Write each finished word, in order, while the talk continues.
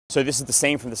So this is the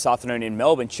scene from this afternoon in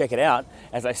Melbourne. Check it out.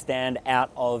 As I stand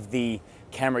out of the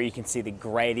camera, you can see the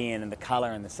gradient and the color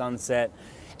and the sunset.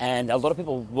 And a lot of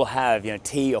people will have,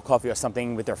 tea or coffee or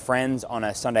something with their friends on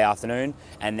a Sunday afternoon.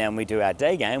 And then we do our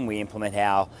day game. We implement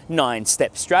our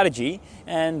 9-step strategy,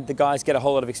 and the guys get a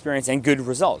whole lot of experience and good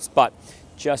results. But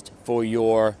just for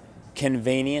your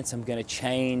convenience, I'm going to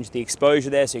change the exposure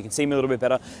there so you can see me a little bit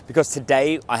better, because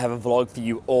today I have a vlog for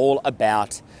you all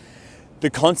about the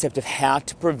concept of how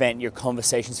to prevent your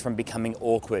conversations from becoming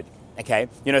awkward. Okay,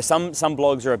 some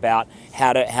blogs are about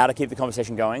how to keep the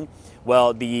conversation going.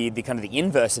 Well, the kind of the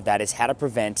inverse of that is how to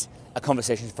prevent a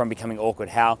conversation from becoming awkward,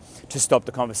 how to stop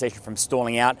the conversation from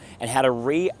stalling out, and how to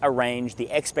rearrange the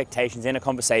expectations in a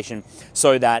conversation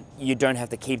so that you don't have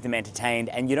to keep them entertained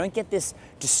and you don't get this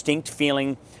distinct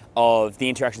feeling of the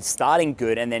interaction starting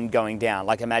good and then going down.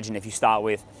 Like, imagine if you start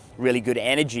with really good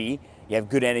energy, you have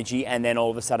good energy, and then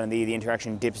all of a sudden the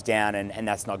interaction dips down, and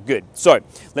that's not good. So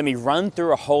let me run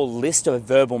through a whole list of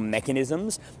verbal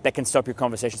mechanisms that can stop your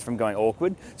conversations from going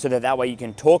awkward, so that way you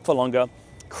can talk for longer,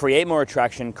 create more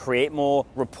attraction, create more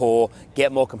rapport,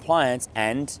 get more compliance,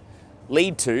 and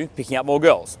lead to picking up more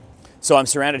girls. So I'm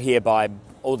surrounded here by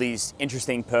all these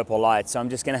interesting purple lights, so I'm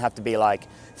just gonna have to be like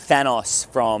Thanos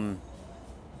from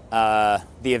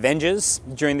the Avengers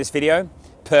during this video.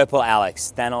 Purple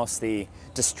Alex, Thanos, the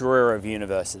destroyer of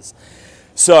universes.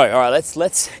 So, all right,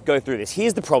 let's go through this.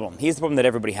 Here's the problem. Here's the problem that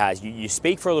everybody has. You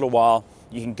speak for a little while,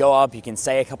 you can go up, you can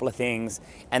say a couple of things,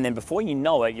 and then before you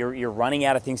know it, you're running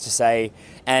out of things to say.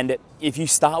 And if you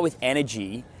start with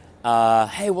energy,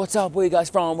 hey, what's up? Where are you guys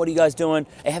from? What are you guys doing?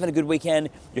 Hey, having a good weekend?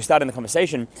 You're starting the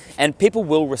conversation, and people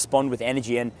will respond with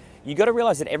energy. And you got to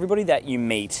realize that everybody that you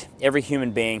meet, every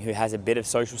human being who has a bit of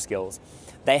social skills,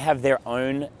 they have their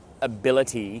own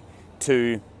ability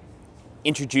to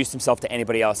introduce themselves to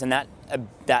anybody else, and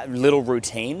that little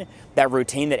routine,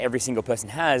 that every single person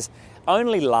has,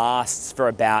 only lasts for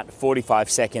about 45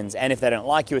 seconds. And if they don't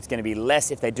like you, it's going to be less.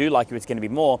 If they do like you, it's going to be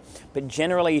more. But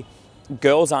generally,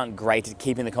 girls aren't great at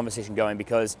keeping the conversation going,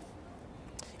 because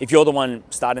if you're the one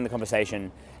starting the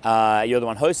conversation, you're the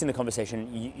one hosting the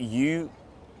conversation, you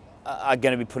are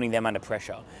going to be putting them under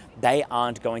pressure. They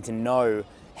aren't going to know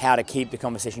how to keep the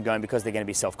conversation going because they're going to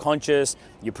be self-conscious.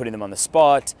 You're putting them on the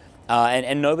spot,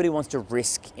 and nobody wants to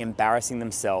risk embarrassing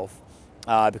themselves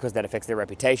because that affects their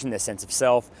reputation, their sense of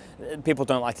self. People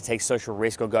don't like to take social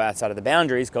risk or go outside of the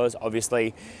boundaries because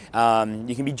obviously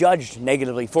you can be judged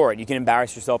negatively for it. You can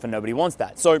embarrass yourself, and nobody wants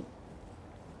that. So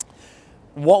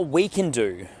what we can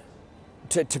do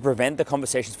to prevent the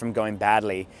conversations from going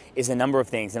badly is a number of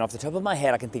things. And off the top of my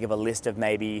head, I can think of a list of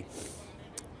maybe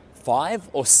 5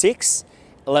 or 6.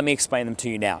 Let me explain them to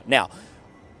you now. Now,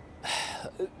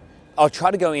 I'll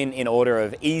try to go in order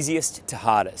of easiest to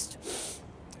hardest.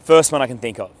 First one I can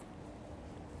think of.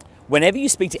 Whenever you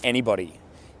speak to anybody,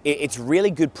 it's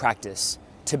really good practice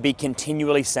to be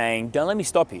continually saying, don't let me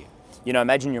stop you.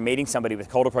 Imagine you're meeting somebody with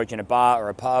cold approach in a bar or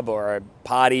a pub or a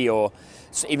party or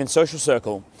even social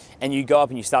circle, and you go up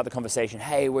and you start the conversation.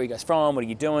 Hey, where are you guys from? What are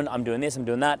you doing? I'm doing this, I'm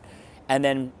doing that. And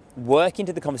then work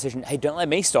into the conversation. Hey, don't let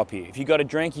me stop you. If you got a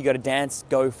drink, you got to dance,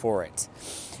 go for it.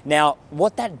 Now,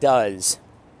 what that does,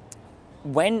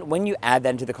 when you add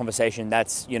that into the conversation,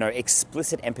 that's,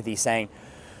 explicit empathy, saying,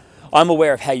 I'm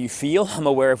aware of how you feel. I'm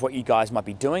aware of what you guys might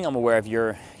be doing. I'm aware of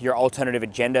your alternative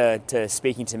agenda to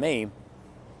speaking to me.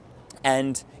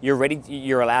 And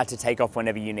you're allowed to take off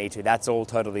whenever you need to. That's all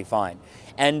totally fine.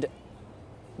 And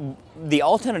the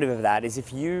alternative of that is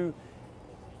if you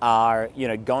are,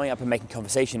 going up and making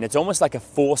conversation, it's almost like a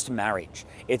forced marriage.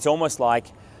 It's almost like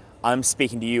I'm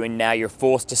speaking to you and now you're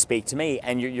forced to speak to me,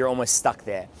 and you're almost stuck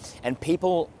there. And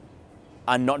people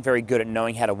are not very good at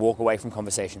knowing how to walk away from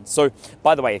conversations. So,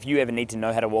 by the way, if you ever need to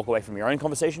know how to walk away from your own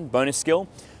conversation, bonus skill,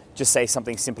 just say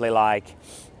something simply like,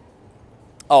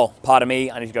 oh, pardon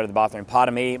me, I need to go to the bathroom.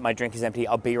 Pardon me, my drink is empty,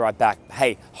 I'll be right back.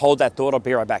 Hey, hold that thought, I'll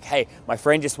be right back. Hey, my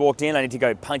friend just walked in, I need to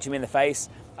go punch him in the face.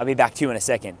 I'll be back to you in a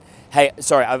second. Hey,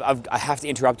 sorry, I have to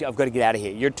interrupt you. I've got to get out of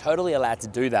here. You're totally allowed to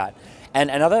do that. And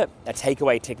a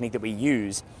takeaway technique that we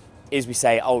use is we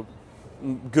say, oh,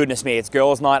 goodness me, it's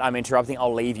girls' night, I'm interrupting,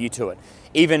 I'll leave you to it.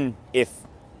 Even if,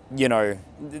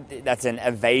 that's an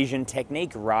evasion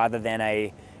technique rather than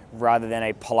a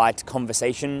polite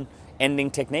conversation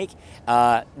ending technique,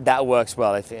 that works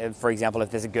well. If, for example,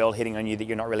 if there's a girl hitting on you that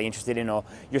you're not really interested in, or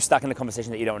you're stuck in a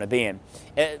conversation that you don't want to be in.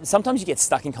 Sometimes you get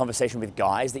stuck in conversation with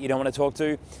guys that you don't want to talk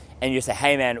to, and you say,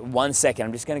 hey man, 1 second,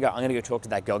 I'm going to go talk to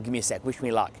that girl, give me a sec, wish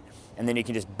me luck. And then you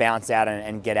can just bounce out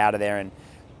and get out of there and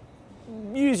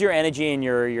use your energy and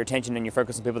your attention and your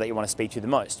focus on people that you want to speak to the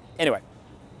most. Anyway,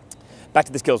 back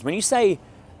to the skills. When you say,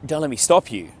 don't let me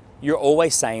stop you, You're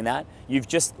always saying that. You've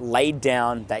just laid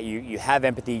down that you have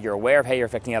empathy, you're aware of how you're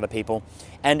affecting other people.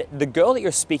 And the girl that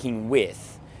you're speaking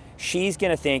with, she's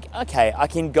gonna think, okay, I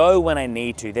can go when I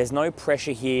need to. There's no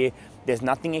pressure here. There's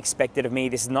nothing expected of me.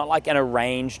 This is not like an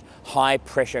arranged high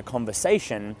pressure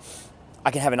conversation.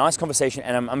 I can have a nice conversation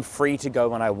and I'm free to go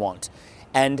when I want.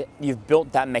 And you've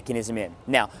built that mechanism in.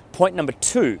 Now, point number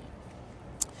 2,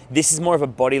 this is more of a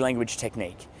body language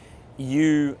technique.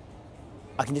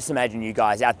 I can just imagine you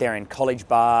guys out there in college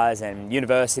bars and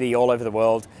university all over the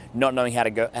world, not knowing how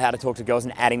to talk to girls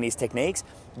and adding these techniques.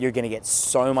 You're going to get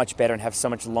so much better and have so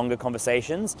much longer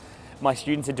conversations. My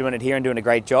students are doing it here and doing a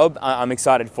great job. I'm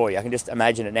excited for you. I can just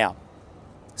imagine it now.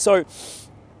 So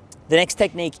the next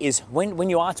technique is when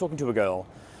you are talking to a girl,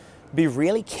 be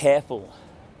really careful.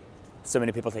 So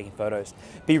many people taking photos.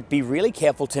 Be really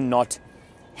careful to not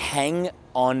hang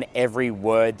on every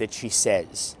word that she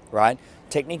says, right?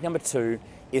 Technique number 2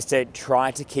 is to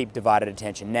try to keep divided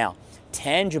attention. Now,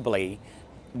 tangibly,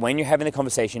 when you're having the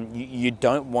conversation, you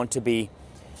don't want to be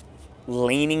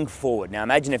leaning forward. Now,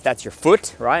 imagine if that's your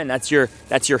foot, right? And that's your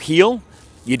heel.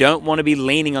 You don't want to be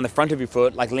leaning on the front of your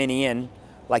foot, like leaning in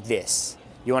like this.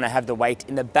 You want to have the weight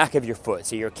in the back of your foot.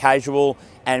 So you're casual,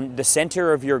 and the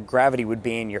center of your gravity would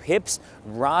be in your hips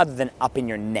rather than up in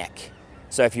your neck.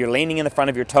 So if you're leaning in the front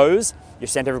of your toes, your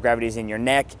center of gravity is in your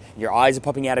neck, your eyes are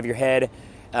popping out of your head,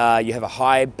 you have a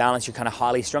high balance, you're kind of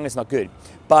highly strung, it's not good.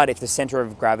 But if the center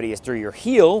of gravity is through your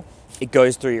heel, it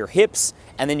goes through your hips,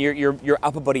 and then your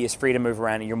upper body is free to move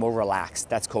around and you're more relaxed.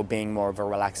 That's called being more of a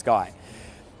relaxed guy.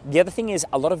 The other thing is,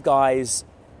 a lot of guys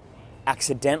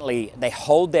accidentally, they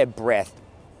hold their breath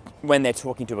when they're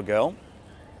talking to a girl.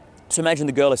 So imagine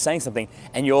the girl is saying something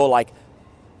and you're like,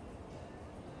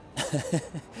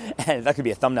 and that could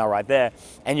be a thumbnail right there,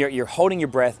 and you're holding your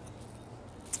breath,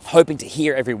 hoping to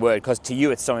hear every word, because to you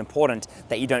it's so important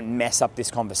that you don't mess up this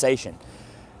conversation.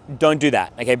 Don't do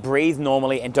that, okay? Breathe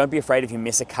normally, and don't be afraid if you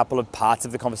miss a couple of parts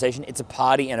of the conversation. It's a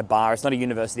party and a bar, it's not a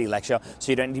university lecture,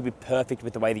 so you don't need to be perfect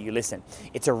with the way that you listen.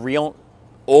 It's a real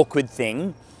awkward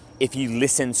thing. If you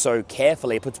listen so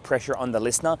carefully, it puts pressure on the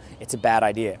listener. It's a bad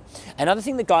idea. Another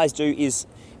thing that guys do is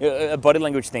a body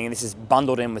language thing, and this is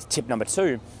bundled in with tip number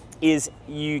 2, is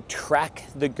you track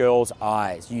the girl's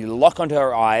eyes. You lock onto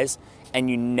her eyes and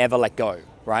you never let go,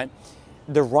 right?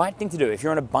 The right thing to do, if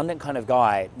you're an abundant kind of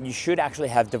guy, you should actually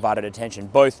have divided attention,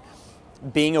 both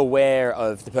being aware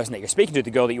of the person that you're speaking to,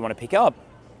 the girl that you want to pick up,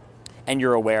 and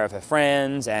you're aware of her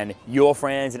friends and your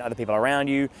friends and other people around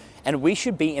you. And we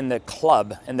should be in the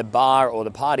club and the bar or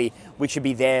the party. We should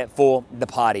be there for the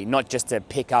party, not just to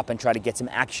pick up and try to get some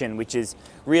action, which is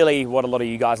really what a lot of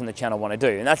you guys on the channel want to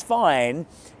do. And that's fine,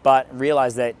 but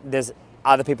realize that there's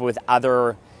other people with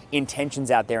other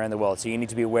intentions out there in the world. So you need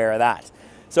to be aware of that.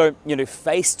 So,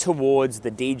 face towards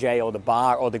the DJ or the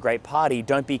bar or the great party.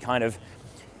 Don't be kind of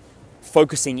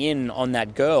focusing in on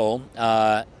that girl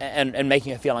and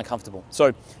making her feel uncomfortable.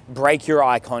 So break your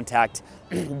eye contact.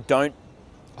 Don't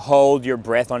hold your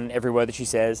breath on every word that she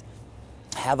says.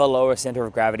 Have a lower center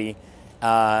of gravity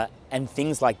and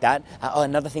things like that.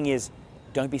 Another thing is,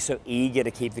 don't be so eager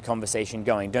to keep the conversation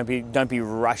going. Don't be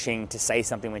rushing to say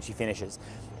something when she finishes.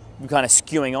 You're kind of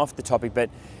skewing off the topic, but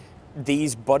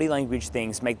these body language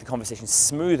things make the conversation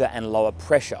smoother and lower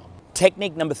pressure.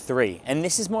 Technique number 3, and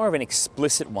this is more of an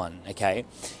explicit one, okay?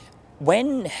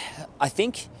 When I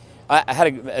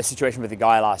had a situation with a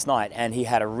guy last night, and he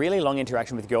had a really long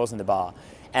interaction with girls in the bar.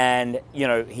 And,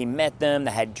 he met them,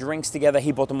 they had drinks together,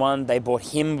 he bought them one, they bought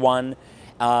him one,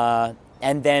 and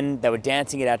then they were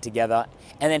dancing it out together.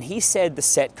 And then he said the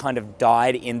set kind of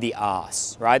died in the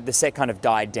arse, right? The set kind of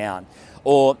died down.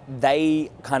 Or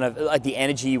they kind of, like the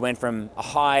energy went from a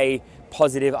high,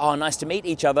 positive, oh, nice to meet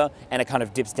each other, and it kind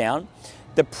of dips down.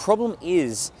 The problem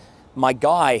is, my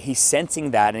guy, he's sensing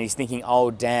that and he's thinking,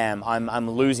 oh damn, I'm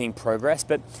losing progress,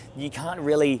 but you can't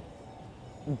really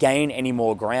gain any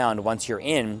more ground once you're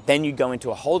in. Then you go into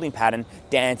a holding pattern,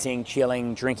 dancing,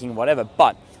 chilling, drinking, whatever.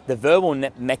 But the verbal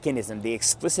mechanism, the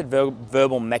explicit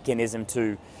verbal mechanism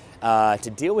to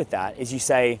deal with that is you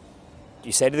say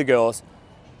to the girls,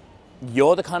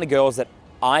 you're the kind of girls that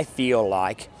I feel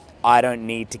like I don't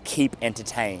need to keep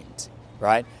entertained,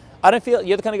 right?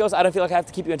 You're the kind of girls, I don't feel like I have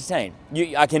to keep you entertained.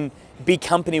 I can be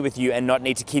company with you and not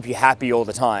need to keep you happy all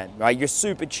the time, right? You're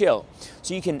super chill.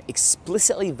 So you can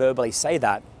explicitly verbally say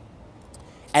that,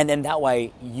 and then that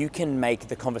way you can make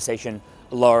the conversation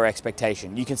lower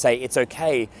expectation. You can say it's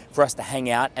okay for us to hang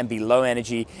out and be low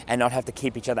energy and not have to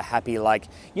keep each other happy. Like,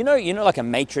 like a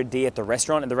maitre d' at the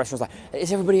restaurant, and the restaurant's like,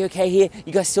 is everybody okay here?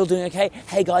 You guys still doing okay?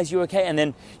 Hey guys, you okay? And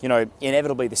then,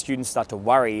 inevitably the students start to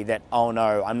worry that, oh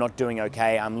no, I'm not doing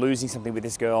okay. I'm losing something with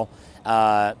this girl.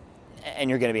 and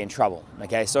you're going to be in trouble.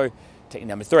 Okay, so technique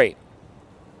number 3.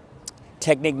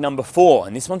 Technique number 4,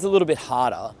 and this one's a little bit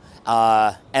harder,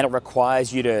 and it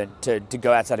requires you to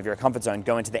go outside of your comfort zone,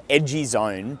 go into the edgy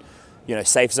zone,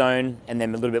 safe zone, and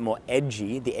then a little bit more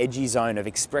edgy, the edgy zone of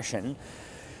expression.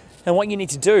 And what you need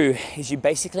to do is you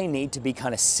basically need to be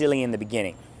kind of silly in the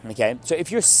beginning, okay? So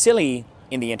if you're silly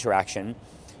in the interaction,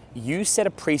 you set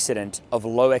a precedent of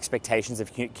low expectations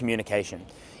of communication.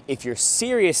 If you're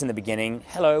serious in the beginning,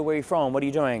 hello, where are you from? What are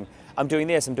you doing? I'm doing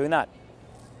this, I'm doing that.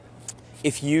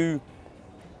 If you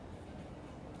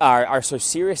are so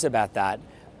serious about that,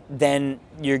 then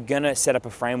you're going to set up a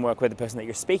framework where the person that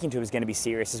you're speaking to is going to be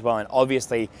serious as well. And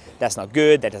obviously that's not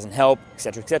good, that doesn't help,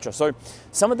 etc., etc. So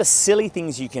some of the silly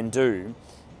things you can do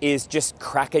is just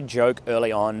crack a joke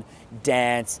early on,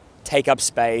 dance, take up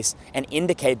space, and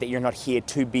indicate that you're not here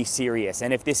to be serious.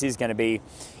 And if this is going to be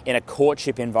in a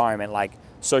courtship environment, like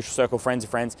social circle, friends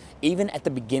of friends, even at the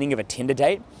beginning of a Tinder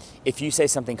date, if you say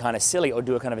something kind of silly or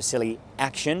do a kind of a silly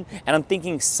action, and I'm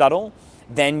thinking subtle,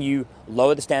 then you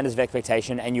lower the standards of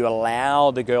expectation and you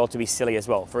allow the girl to be silly as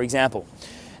well. For example,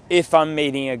 if I'm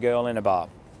meeting a girl in a bar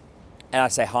and I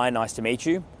say, hi, nice to meet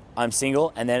you, I'm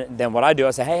single, and then what I do,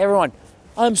 I say, hey everyone,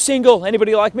 I'm single,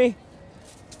 anybody like me?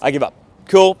 I give up.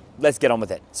 Cool, let's get on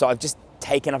with it. So I've just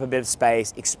taken up a bit of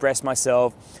space, expressed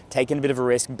myself, taken a bit of a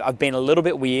risk. I've been a little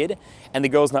bit weird, and the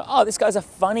girls know, oh, this guy's a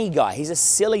funny guy, he's a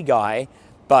silly guy,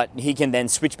 but he can then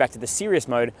switch back to the serious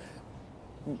mode.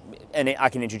 And I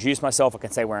can introduce myself, I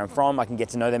can say where I'm from, I can get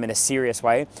to know them in a serious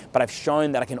way, but I've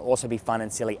shown that I can also be fun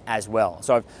and silly as well.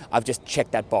 So I've just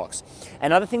checked that box.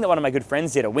 Another thing that one of my good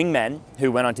friends did, a wingman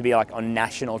who went on to be like on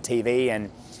national TV and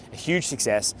a huge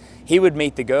success, he would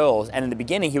meet the girls, and in the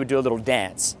beginning he would do a little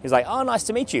dance. He was like, oh, nice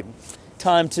to meet you.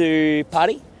 Time to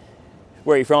party?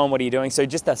 Where are you from? What are you doing? So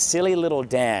just a silly little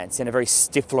dance in a very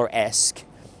Stifler-esque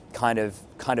kind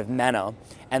of manner.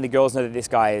 And the girls know that this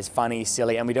guy is funny,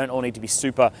 silly, and we don't all need to be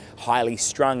super highly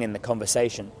strung in the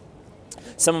conversation.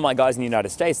 Some of my guys in the United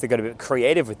States, they got a bit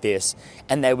creative with this,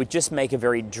 and they would just make a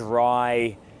very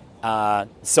dry,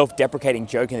 self-deprecating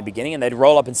joke in the beginning, and they'd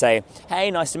roll up and say,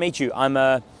 hey, nice to meet you. I'm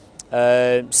a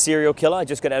serial killer. I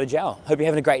just got out of jail. Hope you're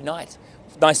having a great night.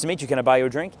 Nice to meet you. Can I buy you a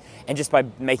drink? And just by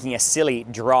making a silly,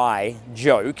 dry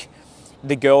joke,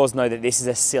 the girls know that this is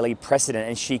a silly precedent,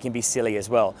 and she can be silly as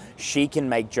well. She can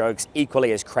make jokes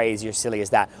equally as crazy or silly as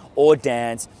that, or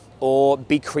dance, or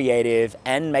be creative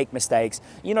and make mistakes.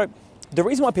 The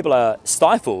reason why people are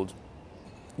stifled,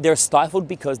 they're stifled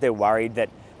because they're worried that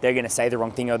they're going to say the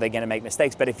wrong thing or they're going to make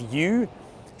mistakes. But if you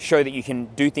show that you can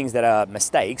do things that are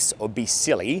mistakes or be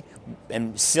silly,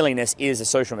 and silliness is a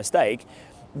social mistake,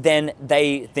 then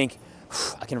they think,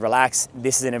 I can relax,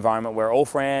 this is an environment where we're all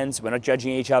friends, we're not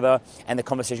judging each other, and the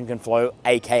conversation can flow,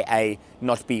 aka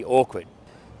not be awkward.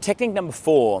 Technique number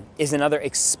 4 is another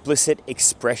explicit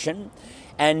expression,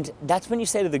 and that's when you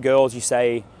say to the girls, you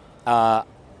say,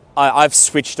 I've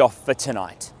switched off for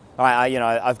tonight.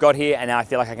 I've got here and now I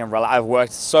feel like I can relax. I've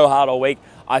worked so hard all week,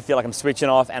 I feel like I'm switching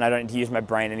off and I don't need to use my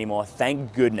brain anymore,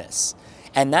 thank goodness.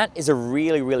 And that is a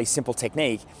really, really simple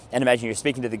technique. And imagine you're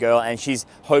speaking to the girl and she's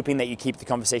hoping that you keep the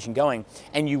conversation going.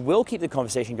 And you will keep the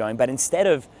conversation going, but instead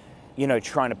of,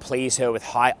 trying to please her with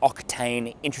high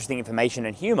octane, interesting information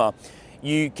and humor,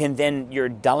 you're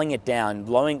dulling it down,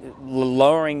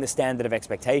 lowering the standard of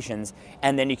expectations,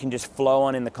 and then you can just flow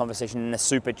on in the conversation in a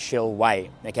super chill way,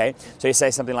 okay? So you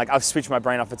say something like, I've switched my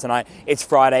brain off for tonight, it's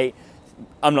Friday,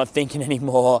 I'm not thinking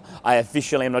anymore, I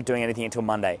officially am not doing anything until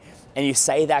Monday. And you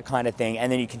say that kind of thing, and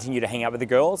then you continue to hang out with the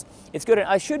girls. It's good. And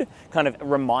I should kind of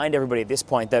remind everybody at this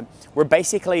point that we're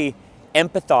basically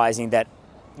empathizing that,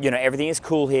 everything is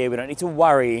cool here, we don't need to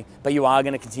worry, but you are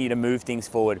going to continue to move things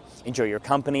forward. Enjoy your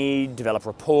company, develop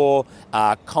rapport,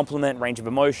 compliment range of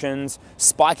emotions,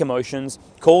 spike emotions,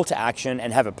 call to action,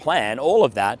 and have a plan, all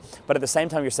of that. But at the same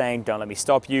time, you're saying, don't let me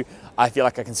stop you. I feel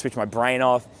like I can switch my brain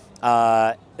off.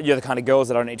 You're the kind of girls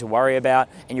that I don't need to worry about,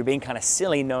 and you're being kind of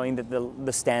silly knowing that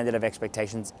the standard of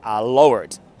expectations are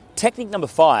lowered. Technique number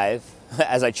 5,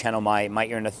 as I channel my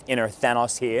inner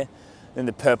Thanos here, in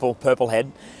the purple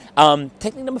head,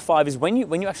 technique number 5 is when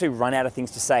you actually run out of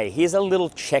things to say, here's a little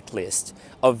checklist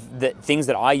of the things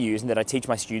that I use and that I teach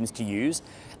my students to use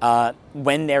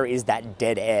when there is that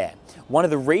dead air. One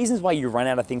of the reasons why you run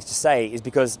out of things to say is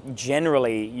because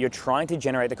generally you're trying to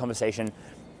generate the conversation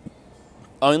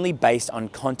only based on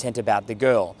content about the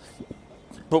girl.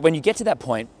 But when you get to that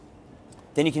point,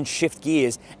 then you can shift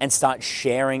gears and start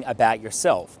sharing about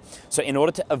yourself. So in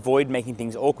order to avoid making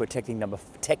things awkward,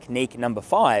 technique number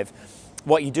 5,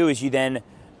 what you do is you then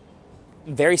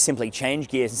very simply change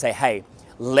gears and say, hey,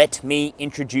 let me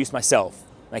introduce myself,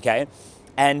 okay?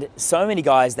 And so many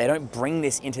guys, they don't bring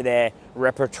this into their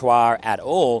repertoire at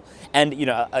all. And, you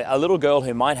know, a little girl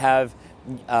who might have,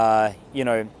 you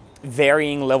know,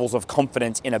 varying levels of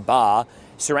confidence in a bar,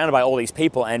 surrounded by all these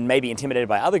people and maybe intimidated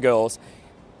by other girls,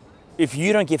 if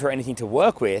you don't give her anything to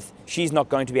work with, she's not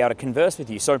going to be able to converse with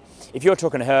you. So if you're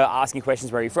talking to her, asking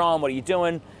questions, where are you from, what are you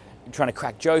doing, trying to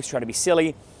crack jokes, trying to be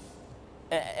silly,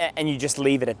 and you just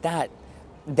leave it at that,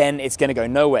 then it's going to go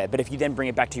nowhere. But if you then bring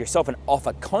it back to yourself and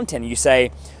offer content, you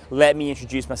say, let me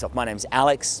introduce myself. My name's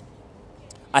Alex.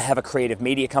 I have a creative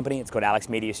media company. It's called Alex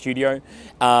Media Studio.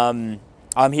 I'm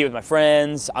here with my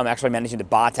friends. I'm actually managing the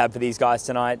bar tab for these guys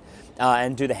tonight,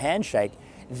 and do the handshake.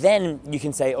 Then you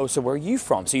can say, oh, so where are you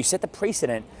from? So you set the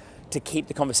precedent to keep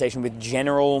the conversation with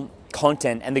general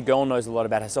content, and the girl knows a lot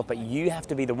about herself, but you have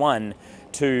to be the one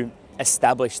to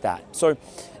establish that. So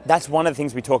that's one of the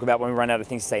things we talk about when we run out of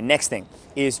things to say. Next thing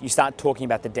is you start talking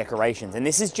about the decorations, and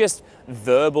this is just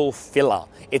verbal filler.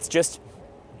 It's just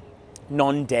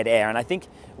non-dead air. And I think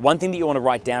one thing that you want to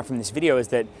write down from this video is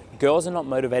that girls are not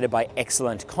motivated by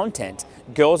excellent content.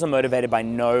 Girls are motivated by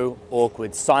no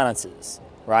awkward silences,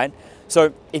 right?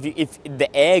 So if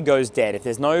the air goes dead, if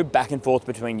there's no back and forth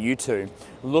between you two,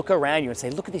 look around you and say,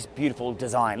 look at this beautiful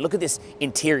design. Look at this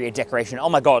interior decoration. Oh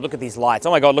my God, look at these lights.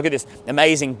 Oh my God, look at this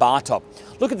amazing bar top.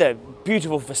 Look at the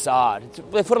beautiful facade.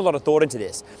 They put a lot of thought into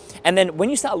this. And then when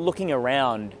you start looking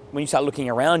around,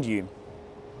 you,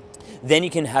 then you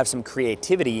can have some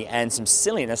creativity and some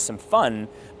silliness, some fun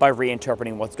by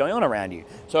reinterpreting what's going on around you.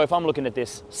 So if I'm looking at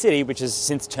this city, which has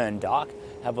since turned dark,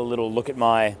 have a little look at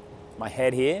my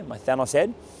head here, my Thanos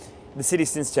head. The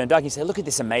city's since turned dark. You say, look at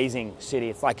this amazing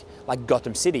city. It's like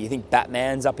Gotham City. You think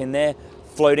Batman's up in there,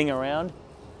 floating around,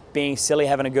 being silly,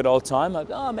 having a good old time.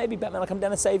 Like, oh, maybe Batman will come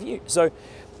down and save you. So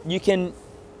you can,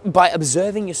 by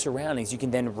observing your surroundings, you can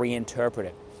then reinterpret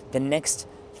it. The next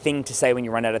thing to say when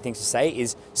you run out of things to say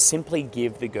is simply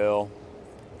give the girl,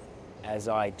 as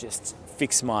I just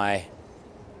fix my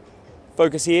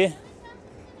focus here.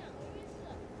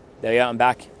 There we go, I'm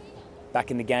back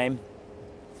in the game.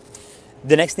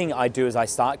 The next thing I do is I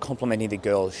start complimenting the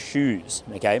girl's shoes,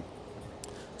 okay?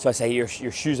 So I say, your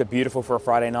shoes are beautiful for a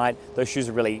Friday night. Those shoes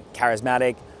are really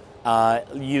charismatic.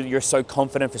 You're so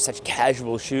confident for such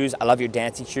casual shoes. I love your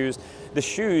dancing shoes. The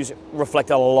shoes reflect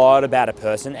a lot about a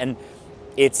person, and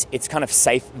it's kind of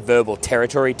safe verbal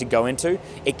territory to go into.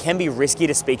 It can be risky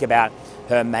to speak about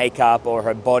her makeup or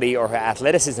her body or her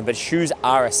athleticism, but shoes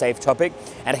are a safe topic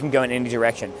and it can go in any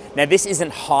direction. Now, this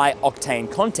isn't high octane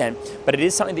content, but it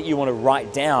is something that you want to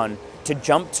write down to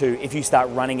jump to if you start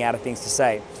running out of things to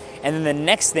say. And then the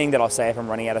next thing that I'll say if I'm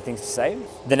running out of things to say,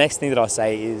 the next thing that I'll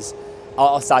say is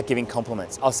I'll start giving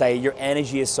compliments. I'll say, your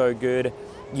energy is so good.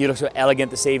 You look so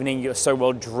elegant this evening. You're so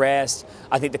well dressed.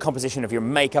 I think the composition of your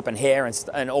makeup and hair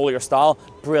and all your style,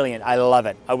 brilliant. I love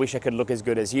it. I wish I could look as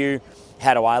good as you.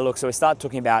 How do I look? So we start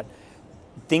talking about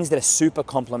things that are super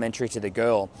complimentary to the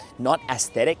girl, not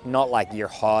aesthetic, not like you're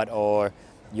hot or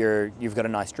you've got a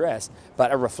nice dress,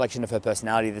 but a reflection of her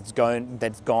personality that's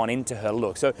gone into her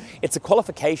look. So it's a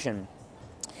qualification,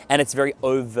 and it's very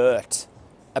overt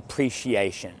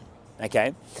appreciation.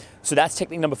 Okay. So that's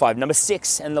technique number 5. Number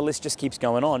 6, and the list just keeps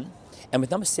going on. And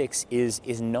with number 6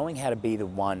 is knowing how to be the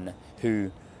one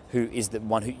who is the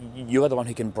one who, you are the one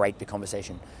who can break the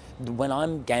conversation. When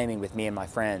I'm gaming with me and my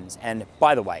friends, and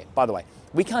by the way,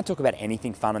 we can't talk about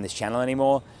anything fun on this channel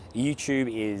anymore.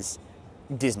 YouTube is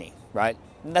Disney, right?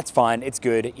 That's fine, it's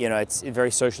good, you know, it's very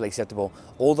socially acceptable.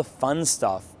 All the fun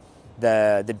stuff,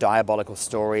 the diabolical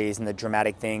stories and the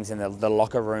dramatic things and the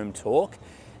locker room talk,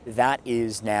 that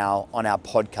is now on our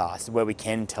podcast where we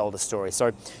can tell the story.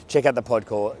 So check out the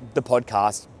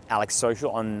podcast, Alex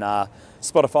Social, on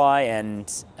Spotify and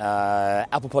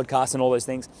Apple Podcasts and all those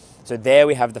things. So there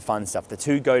we have the fun stuff. The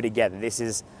two go together. This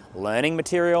is learning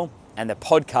material, and the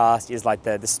podcast is like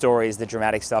the stories, the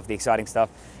dramatic stuff, the exciting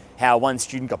stuff. How one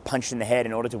student got punched in the head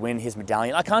in order to win his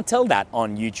medallion. I can't tell that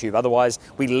on YouTube, otherwise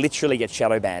we literally get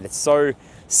shadow banned. It's so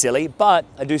silly, but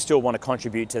I do still want to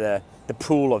contribute to the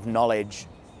pool of knowledge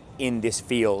in this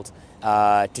field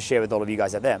to share with all of you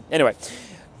guys out there. Anyway,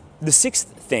 the sixth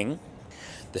thing,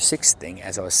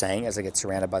 as I was saying, as I get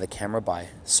surrounded by the camera by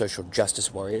social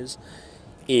justice warriors,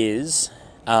 is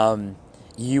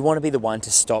you want to be the one to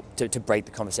stop, to break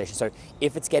the conversation. So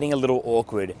if it's getting a little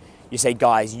awkward, you say,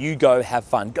 guys, you go have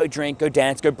fun, go drink, go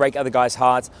dance, go break other guys'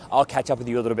 hearts. I'll catch up with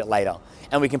you a little bit later.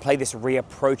 And we can play this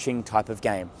reapproaching type of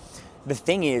game. The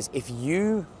thing is, if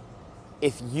you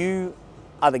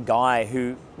are the guy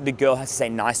who the girl has to say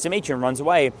nice to meet you and runs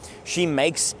away, she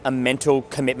makes a mental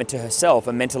commitment to herself,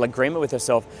 a mental agreement with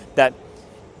herself that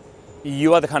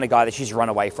you are the kind of guy that she's run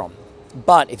away from.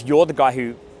 But if you're the guy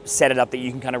who set it up that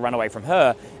you can kind of run away from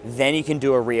her, then you can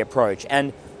do a reapproach.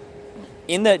 And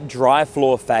in the dry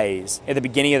floor phase, at the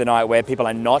beginning of the night where people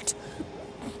are not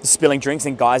spilling drinks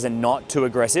and guys are not too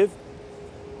aggressive,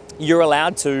 you're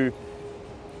allowed to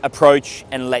approach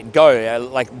and let go.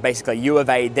 Like basically you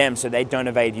evade them so they don't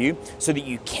evade you, so that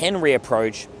you can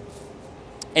reapproach.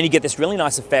 And you get this really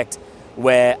nice effect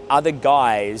where other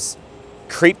guys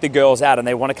creep the girls out and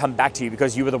they want to come back to you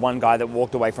because you were the one guy that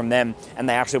walked away from them, and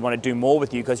they actually want to do more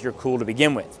with you because you're cool to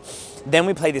begin with. Then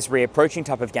we play this reapproaching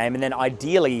type of game, and then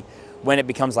ideally when it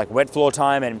becomes like wet floor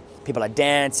time and people are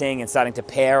dancing and starting to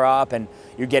pair up and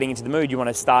you're getting into the mood, you want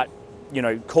to start,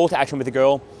 call to action with the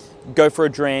girl, go for a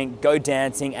drink, go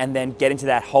dancing, and then get into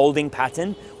that holding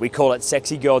pattern. We call it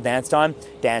sexy girl dance time.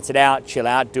 Dance it out, chill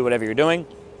out, do whatever you're doing.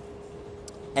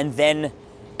 And then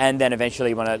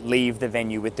eventually you want to leave the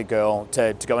venue with the girl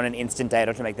to go on an instant date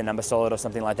or to make the number solid or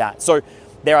something like that. So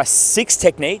there are 6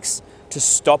 techniques to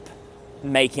stop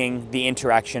making the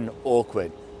interaction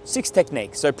awkward. 6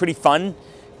 techniques. So pretty fun,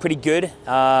 pretty good.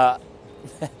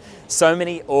 So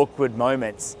many awkward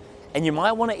moments. And you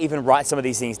might want to even write some of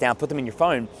these things down, put them in your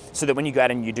phone, so that when you go out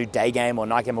and you do day game or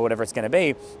night game or whatever it's going to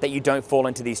be, that you don't fall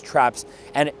into these traps.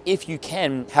 And if you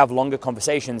can have longer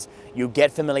conversations, you'll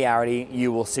get familiarity,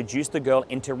 you will seduce the girl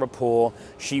into rapport,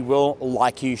 she will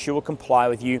like you, she will comply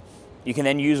with you. You can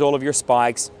then use all of your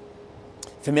spikes.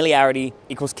 Familiarity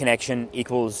equals connection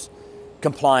equals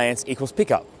compliance equals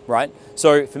pickup, right?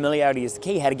 So familiarity is the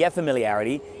key. How to get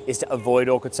familiarity is to avoid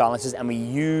awkward silences, and we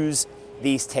use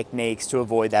these techniques to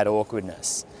avoid that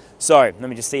awkwardness. So let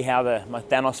me just see how my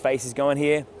Thanos face is going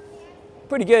here.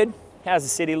 Pretty good. How's the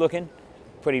city looking?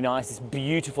 Pretty nice. This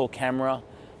beautiful camera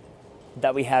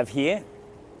that we have here.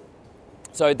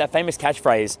 So that famous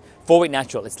catchphrase, 4 Week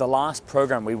Natural, it's the last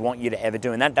program we want you to ever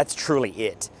do, and that's truly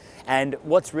it. And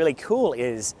what's really cool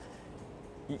is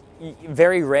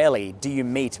very rarely do you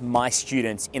meet my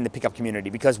students in the pickup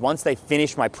community, because once they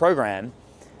finish my program,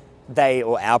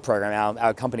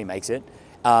 our company makes it,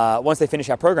 once they finish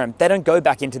our program, they don't go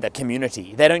back into the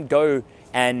community. They don't go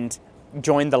and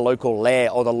join the local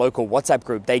lair or the local WhatsApp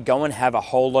group. They go and have a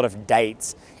whole lot of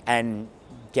dates and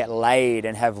get laid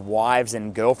and have wives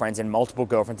and girlfriends and multiple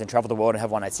girlfriends and travel the world and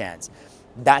have one-night stands.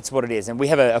 That's what it is. And we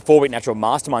have a 4 Week Natural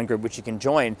mastermind group which you can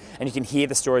join, and you can hear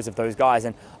the stories of those guys.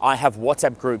 And I have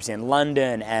WhatsApp groups in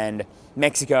London and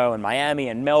Mexico and Miami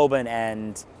and Melbourne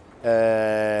and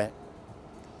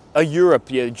Europe,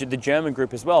 the German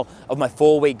group as well, of my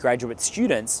 4-week graduate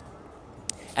students.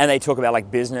 And they talk about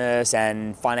like business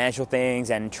and financial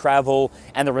things and travel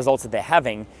and the results that they're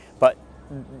having. But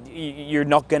you're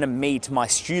not going to meet my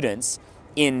students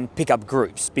in pickup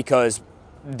groups, because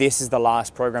this is the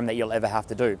last program that you'll ever have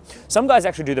to do. Some guys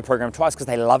actually do the program twice because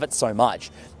they love it so much,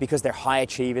 because they're high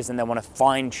achievers and they want to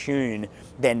fine tune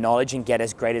their knowledge and get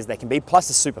as great as they can be. Plus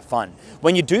it's super fun.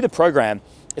 When you do the program,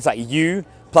 it's like you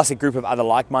plus a group of other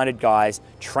like-minded guys,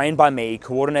 trained by me,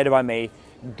 coordinated by me,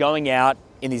 going out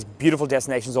in these beautiful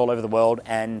destinations all over the world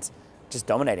and just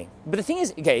dominating. But the thing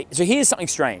is, okay, so here's something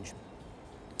strange.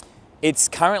 It's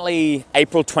currently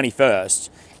April 21st,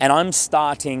 and I'm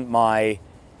starting my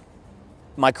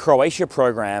Croatia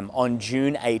program on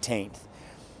June 18th.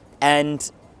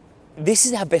 And this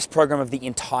is our best program of the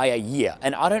entire year.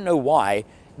 And I don't know why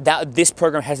this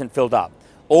program hasn't filled up.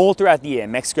 All throughout the year,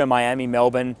 Mexico, Miami,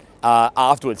 Melbourne,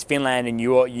 afterwards, Finland and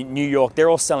New York, they're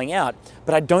all selling out.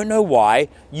 But I don't know why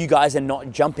you guys are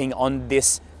not jumping on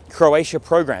this Croatia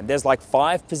program. There's like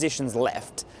 5 positions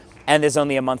left, and there's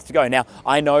only a month to go. Now,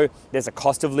 I know there's a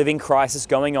cost of living crisis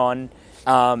going on,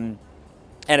 and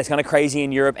it's kind of crazy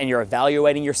in Europe, and you're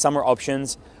evaluating your summer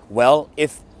options. Well,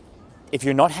 if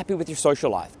you're not happy with your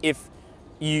social life, if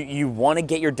you want to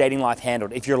get your dating life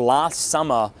handled, if your last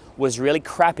summer was really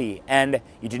crappy and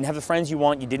you didn't have the friends you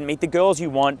want, you didn't meet the girls you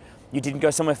want, you didn't go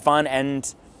somewhere fun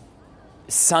and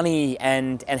sunny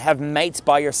and have mates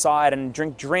by your side and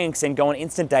drink drinks and go on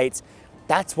instant dates,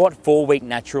 that's what 4 Week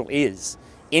Natural is.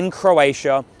 In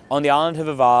Croatia, on the island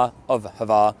of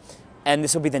Hvar, and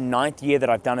this will be the 9th year that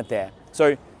I've done it there.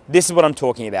 So this is what I'm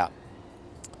talking about.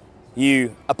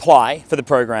 You apply for the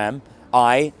program,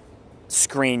 I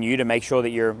screen you to make sure that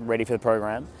you're ready for the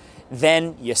program.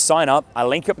 Then you sign up, I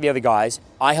link you up with the other guys,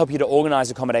 I help you to organize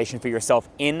accommodation for yourself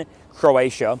in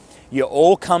Croatia. You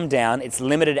all come down, it's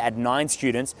limited at 9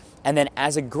 students, and then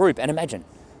as a group, and imagine,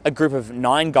 a group of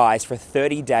 9 guys for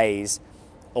 30 days,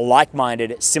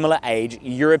 like-minded, similar age,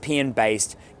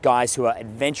 European-based guys who are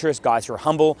adventurous, guys who are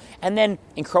humble. And then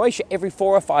in Croatia, every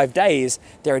 4 or 5 days,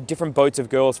 there are different boats of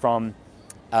girls from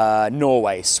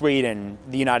Norway, Sweden,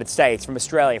 the United States, from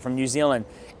Australia, from New Zealand,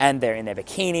 and they're in their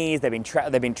bikinis.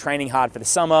 They've been training hard for the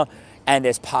summer, and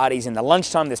there's parties in the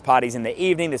lunchtime, there's parties in the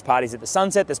evening, there's parties at the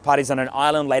sunset, there's parties on an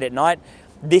island late at night.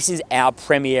 This is our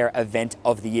premier event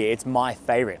of the year. It's my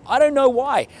favorite. I don't know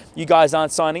why you guys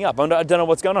aren't signing up. I don't know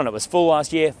what's going on. It was full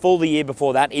last year, full the year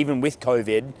before that, even with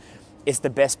COVID. It's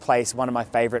the best place, one of my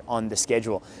favorite on the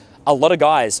schedule. A lot of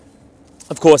guys,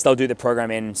 of course, they'll do the program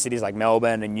in cities like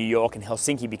Melbourne and New York and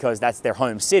Helsinki because that's their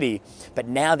home city. But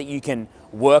now that you can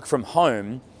work from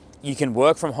home,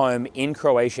 in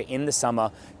Croatia in the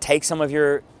summer, take some of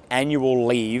your annual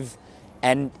leave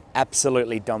and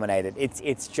absolutely dominate it.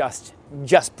 It's just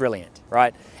brilliant,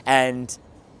 right? And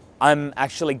I'm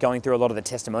actually going through a lot of the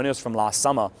testimonials from last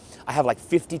summer. I have like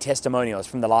 50 testimonials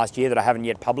from the last year that I haven't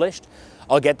yet published.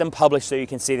 I'll get them published so you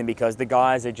can see them because the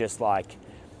guys are just like,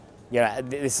 yeah,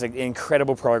 this is an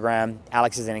incredible program.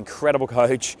 Alex is an incredible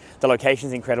coach. The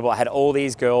location's incredible. I had all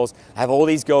these girls. I have all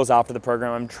these girls after the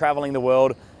program. I'm traveling the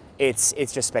world. It's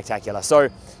just spectacular. So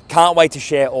can't wait to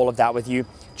share all of that with you.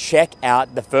 Check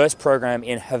out the first program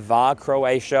in Hvar,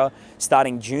 Croatia,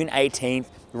 starting June 18th,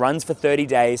 runs for 30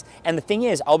 days. And the thing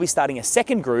is, I'll be starting a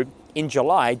second group in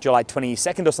July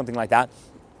 22nd or something like that.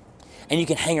 And you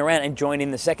can hang around and join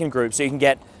in the second group so you can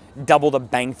get double the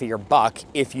bang for your buck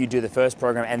if you do the first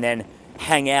program and then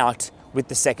hang out with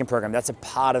the second program. That's a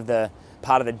part of the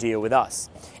deal with us.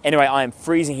 Anyway, I am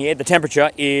freezing here. The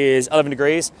temperature is 11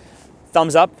 degrees.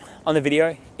 Thumbs up on the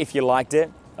video if you liked it.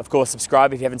 Of course,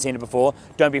 subscribe if you haven't seen it before.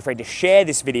 Don't be afraid to share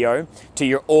this video to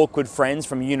your awkward friends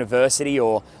from university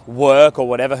or work or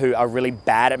whatever who are really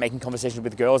bad at making conversations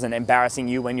with girls and embarrassing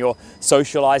you when you're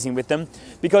socializing with them.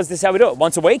 Because this is how we do it.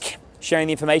 Once a week, sharing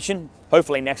the information.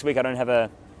 Hopefully next week I don't have a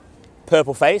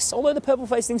purple face, although the purple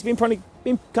face thing's been kind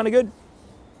of good.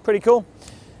 Pretty cool.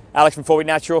 Alex from 4 Week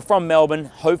Natural from Melbourne.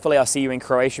 Hopefully I'll see you in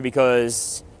Croatia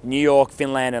because New York,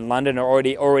 Finland, and London are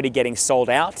already getting sold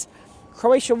out.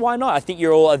 Croatia, why not? I think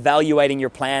you're all evaluating your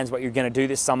plans, what you're going to do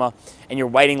this summer, and you're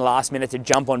waiting last minute to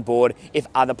jump on board if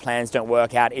other plans don't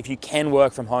work out. If you can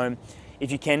work from home,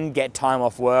 if you can get time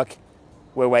off work,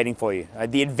 we're waiting for you.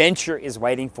 The adventure is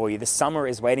waiting for you. The summer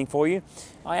is waiting for you.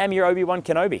 I am your Obi-Wan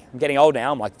Kenobi. I'm getting old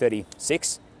now. I'm like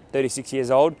 36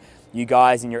 years old. You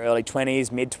guys in your early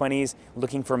 20s, mid 20s,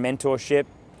 looking for a mentorship,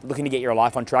 looking to get your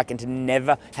life on track and to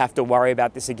never have to worry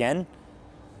about this again.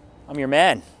 I'm your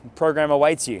man. The program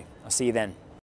awaits you. I'll see you then.